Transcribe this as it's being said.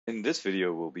In this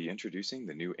video, we'll be introducing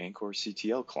the new Anchore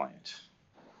CTL client.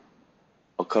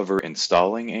 I'll cover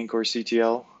installing Anchore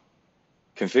CTL,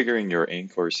 configuring your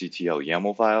Anchore CTL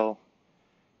YAML file,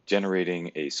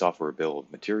 generating a software bill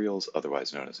of materials,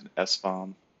 otherwise known as an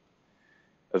SBOM,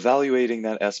 evaluating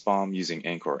that SBOM using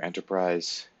Anchore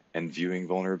Enterprise, and viewing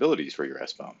vulnerabilities for your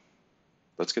SBOM.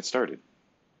 Let's get started.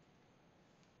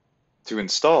 To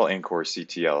install Anchore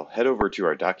CTL, head over to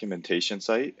our documentation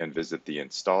site and visit the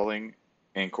Installing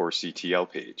Anchore CTL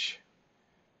page.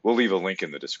 We'll leave a link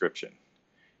in the description.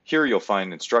 Here you'll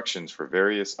find instructions for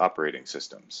various operating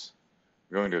systems.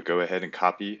 I'm going to go ahead and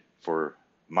copy for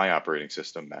my operating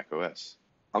system, macOS.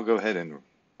 I'll go ahead and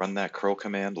run that curl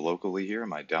command locally here in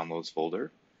my downloads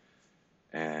folder,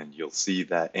 and you'll see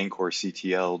that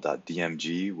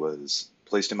anchorectl.yaml was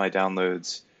placed in my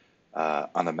downloads.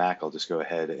 On the Mac, I'll just go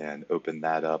ahead and open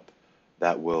that up.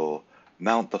 That will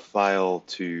mount the file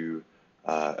to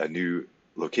a new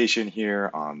location here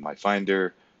on my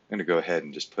Finder. I'm going to go ahead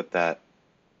and just put that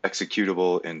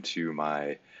executable into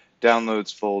my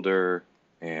downloads folder,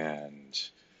 and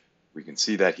we can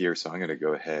see that here. So I'm going to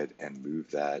go ahead and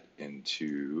move that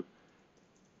into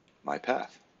my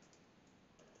path.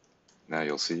 Now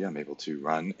you'll see I'm able to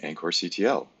run Anchore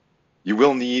CTL. You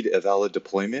will need a valid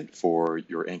deployment for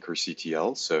your Anchore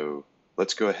CTL, so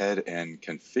let's go ahead and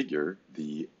configure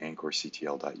the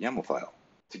anchorectl.yaml file.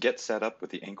 To get set up with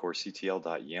the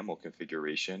anchorectl.yaml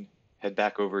configuration, head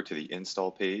back over to the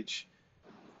install page,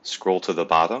 scroll to the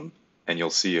bottom, and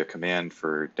you'll see a command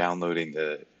for downloading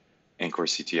the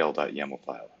anchorectl.yaml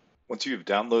file. Once you've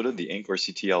downloaded the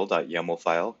anchorectl.yaml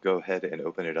file, go ahead and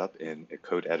open it up in a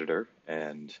code editor,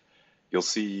 and you'll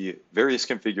see various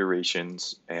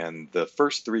configurations, and the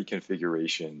first three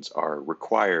configurations are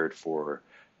required for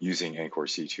using Anchore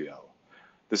CTL.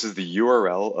 This is the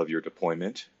URL of your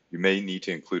deployment. You may need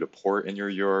to include a port in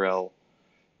your URL,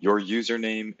 your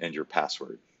username, and your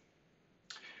password.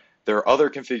 There are other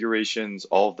configurations,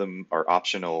 all of them are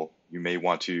optional. You may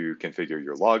want to configure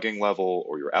your logging level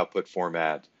or your output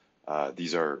format.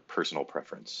 These are personal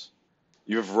preference.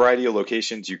 You have a variety of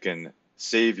locations you can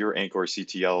save your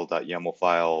anchorectl.yaml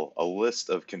file. A list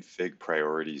of config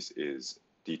priorities is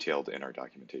detailed in our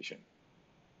documentation.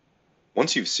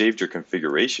 Once you've saved your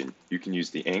configuration, you can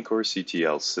use the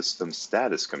anchorectl system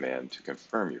status command to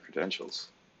confirm your credentials.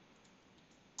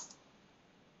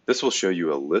 This will show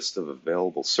you a list of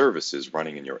available services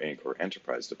running in your Anchore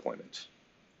Enterprise deployment.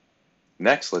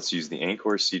 Next, let's use the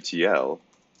anchorectl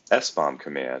SBOM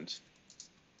command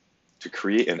to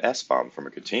create an SBOM from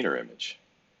a container image.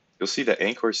 You'll see that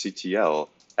anchorectl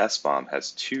SBOM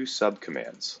has two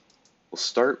subcommands. We'll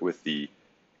start with the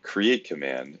create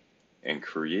command and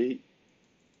create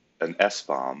an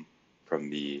SBOM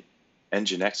from the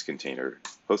Nginx container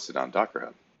hosted on Docker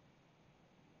Hub.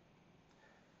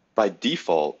 By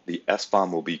default, the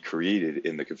SBOM will be created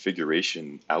in the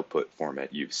configuration output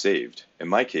format you've saved. In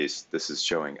my case, this is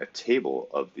showing a table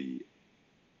of the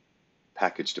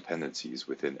package dependencies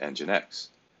within Nginx.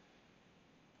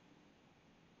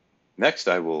 Next,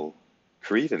 I will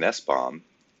create an SBOM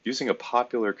using a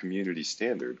popular community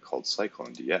standard called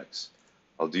CycloneDX.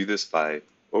 I'll do this by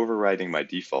overriding my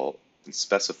default and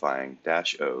specifying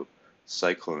 -o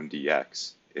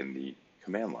CycloneDX in the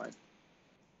command line.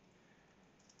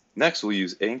 Next, we'll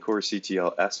use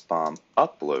anchorectl SBOM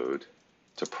upload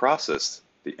to process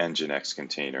the Nginx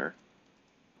container.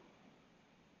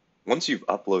 Once you've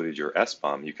uploaded your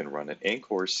SBOM, you can run an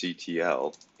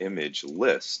anchorectl image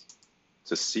list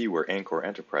to see where Anchore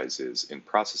Enterprise is in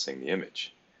processing the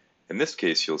image. In this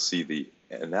case, you'll see the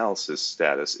analysis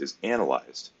status is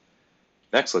analyzed.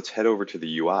 Next, let's head over to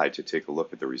the UI to take a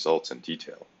look at the results in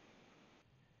detail.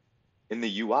 In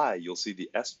the UI, you'll see the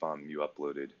SBOM you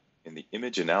uploaded in the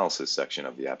image analysis section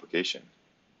of the application.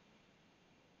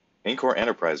 Anchore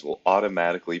Enterprise will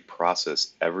automatically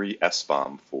process every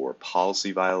SBOM for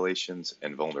policy violations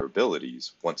and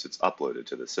vulnerabilities once it's uploaded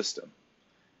to the system.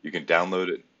 You can download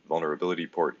a vulnerability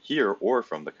port here or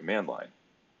from the command line.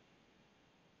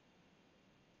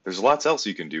 There's lots else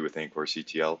you can do with Anchore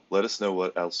CTL. Let us know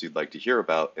what else you'd like to hear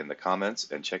about in the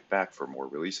comments and check back for more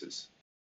releases.